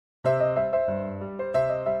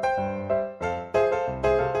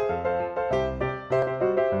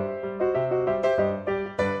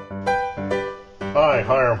Hi,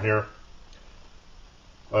 Hiram here.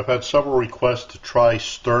 I've had several requests to try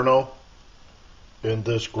Sterno in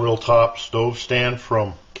this GrillTop Stove Stand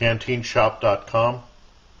from CanteenShop.com,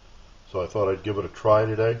 so I thought I'd give it a try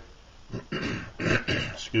today.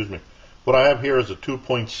 Excuse me. What I have here is a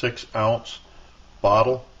 2.6 ounce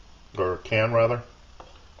bottle, or can rather.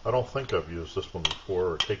 I don't think I've used this one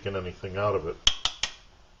before or taken anything out of it.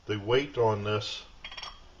 The weight on this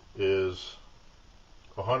is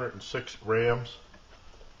 106 grams,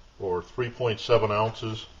 or 3.7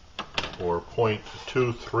 ounces, or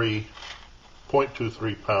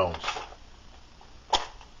 0.23 pounds.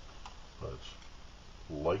 Let's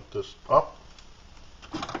light this up.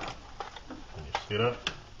 Can you see that?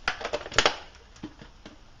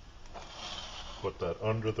 Put that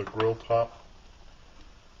under the grill top.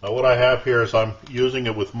 Now what I have here is I'm using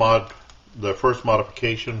it with the first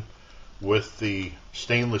modification with the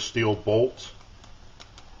stainless steel bolts.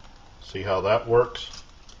 See how that works?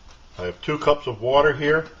 I have 2 cups of water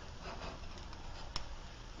here,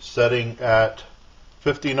 setting at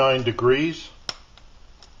 59 degrees.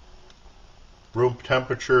 Room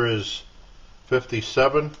temperature is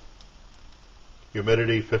 57,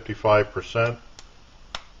 humidity 55%.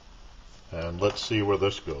 And let's see where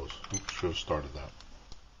this goes. Oops, should have started that.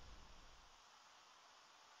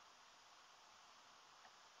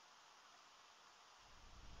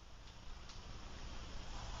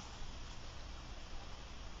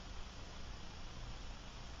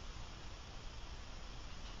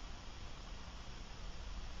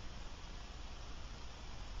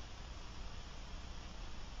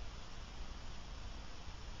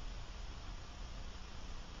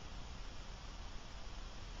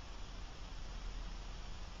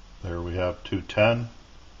 There we have 210.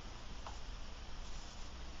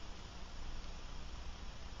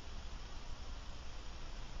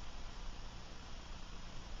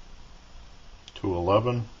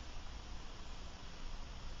 $211.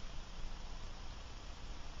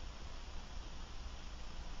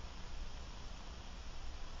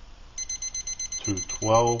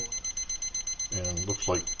 $212, and looks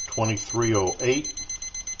like 2308.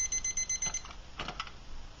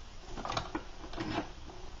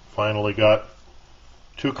 Finally got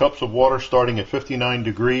 2 cups of water starting at 59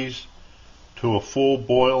 degrees to a full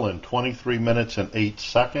boil in 23 minutes and 8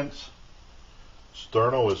 seconds.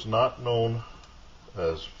 Sterno is not known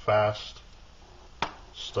as fast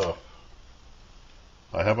stuff.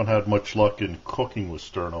 I haven't had much luck in cooking with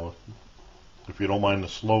Sterno. If you don't mind the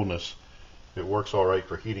slowness, it works alright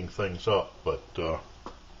for heating things up, but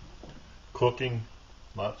cooking,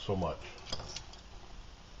 not so much.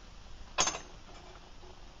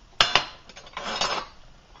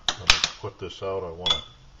 Put this out. I want to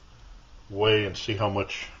weigh and see how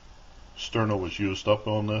much Sterno was used up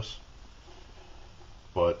on this,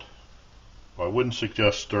 but I wouldn't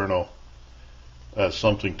suggest Sterno as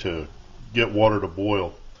something to get water to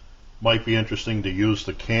boil. Might be interesting to use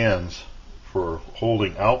the cans for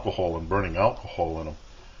holding alcohol and burning alcohol in them,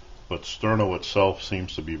 but Sterno itself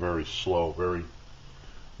seems to be very slow,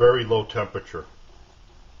 very low temperature.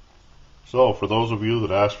 So for those of you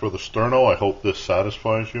that asked for the Sterno, I hope this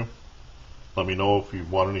satisfies you. Let me know if you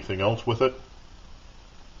want anything else with it.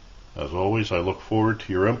 As always, I look forward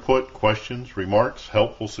to your input, questions, remarks,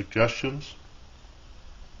 helpful suggestions,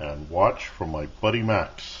 and watch from my buddy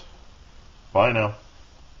Max. Bye now.